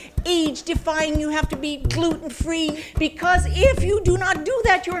to be age-defying. You have to be gluten-free, because if you do not do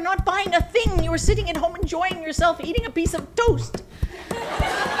that, you are not buying a thing. You are sitting at home enjoying yourself, eating a piece of toast.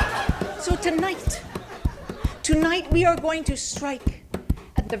 So tonight we are going to strike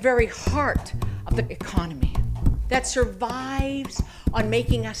at the very heart of the economy that survives on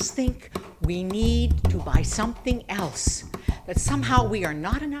making us think we need to buy something else, that somehow we are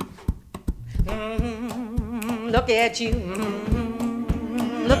not enough. Look at you,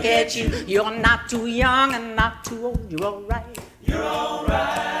 look at you. You're not too young and not too old. You're all right. You're all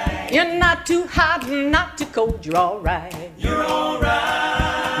right. You're not too hot and not too cold. You're all right. You're all right.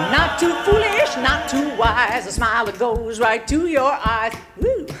 Not too foolish, not too wise. A smile that goes right to your eyes.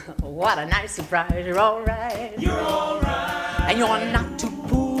 Woo, what a nice surprise. You're all right. You're all right. And you're not too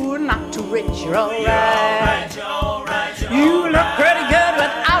poor, not too rich. You're all right. You're all right. You're all right. You look pretty good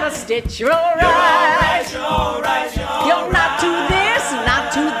without a stitch. You're all right. You're all right. You're all right. You're not too this,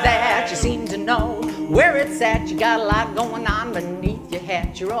 not too that. You seem to know where it's at. You got a lot going on beneath your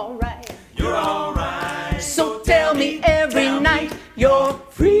hat. You're all right. You're all right. So tell me every night you're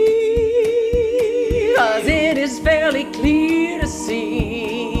free, 'cause it is fairly clear to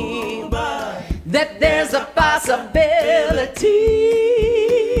see that there's a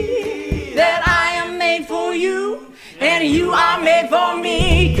possibility that I am made for you and you are made for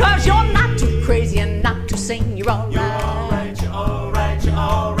me, 'cause you're not too crazy and not too sane. You're all right. You're all right. You're all right. You're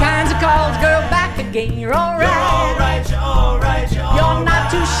all right. Kinds of calls, girl, back again. You're all right. You're all right. You're all right. You're not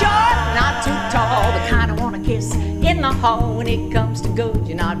too short, not too tall, the kind I wanna kiss in the hall. When it comes to good,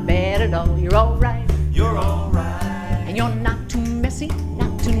 you're not bad at all. You're all right. You're all right. And you're not too messy,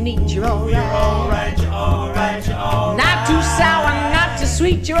 not too neat. You're all right. You're all right. You're all right. You're all right. Not too sour, not too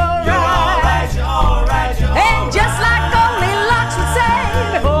sweet. You're all right. You're all right. You're all right. You're all right. And just like Goldilocks would say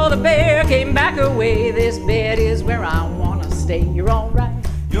before the bear came back her way, this bed is where I wanna stay. You're all right.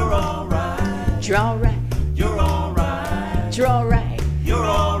 You're all right. You're all right. You're all right. You're all right. You're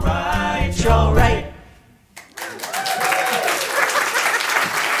all right. You're all right.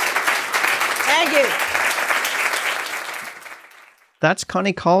 Thank you. That's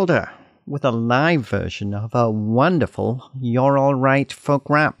Connie Calder with a live version of a wonderful You're All Right folk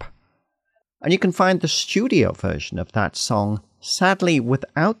rap. And you can find the studio version of that song, sadly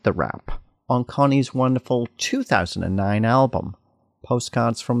without the rap, on Connie's wonderful 2009 album,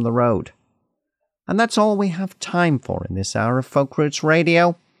 Postcards from the Road. And that's all we have time for in this hour of Folk Roots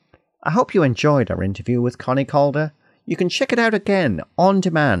Radio. I hope you enjoyed our interview with Connie Calder. You can check it out again on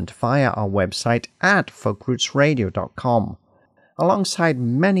demand via our website at folkrootsradio.com, alongside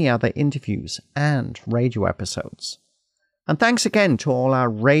many other interviews and radio episodes. And thanks again to all our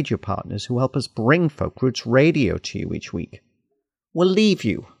radio partners who help us bring Folk Roots Radio to you each week. We'll leave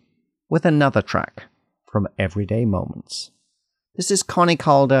you with another track from Everyday Moments. This is Connie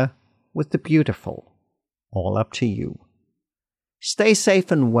Calder with the beautiful All Up to You. Stay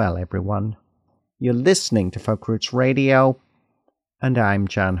safe and well, everyone. You're listening to Folk Roots Radio, and I'm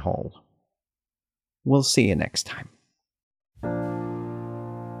Jan Hall. We'll see you next time.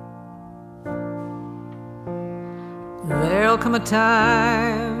 There'll come a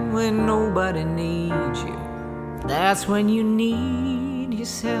time when nobody needs you. That's when you need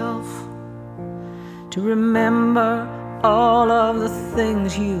yourself to remember all of the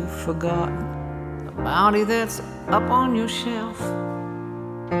things you've forgotten, the bounty that's up on your shelf.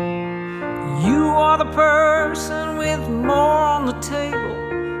 You are the person with more on the table,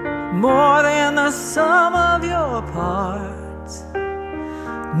 more than the sum of your parts.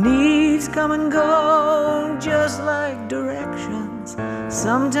 Needs come and go just like directions,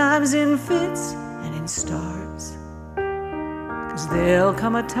 sometimes in fits and in starts. 'Cause there'll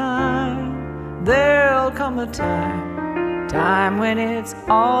come a time time when it's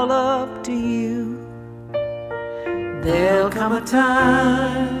all up to you. There'll come a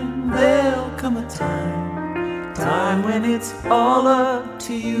time time when it's all up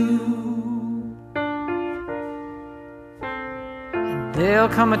to you. And there'll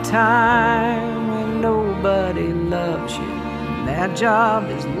come a time when nobody loves you, and that job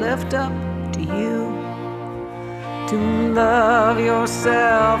is left up to you. To love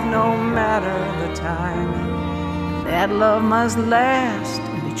yourself no matter the time, and that love must last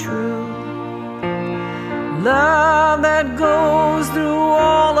and be true. Love that goes through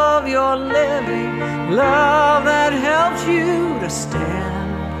all of your living, love that helps you to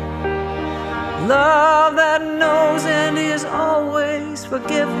stand, love that knows and is always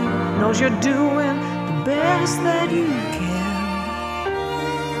forgiving, knows you're doing the best that you can.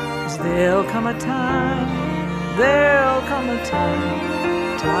 'Cause there'll come a time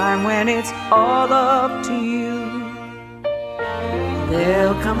time when it's all up to you.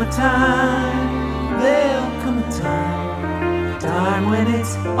 There'll come a time time when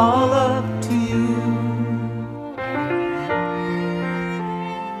it's all up to you.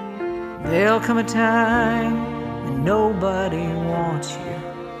 There'll come a time when nobody wants you.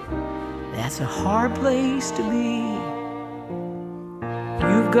 That's a hard place to be.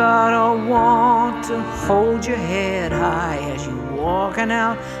 You've gotta want to hold your head high as you're walking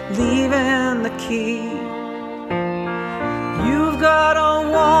out, leaving the key. You've gotta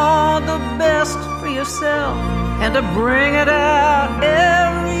want the best for yourself and to bring it out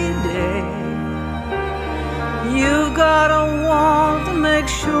every day. You've gotta want to make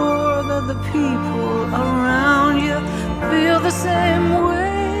sure that the people around you feel the same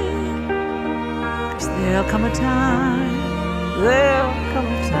way. 'Cause there'll come a time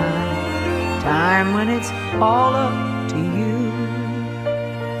time when it's all up to you.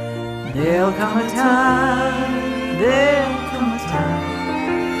 There'll come a time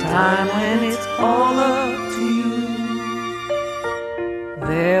time when it's all up to you.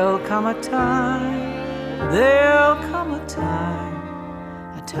 There'll come a time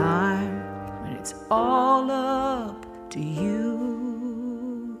a time when it's all up to you.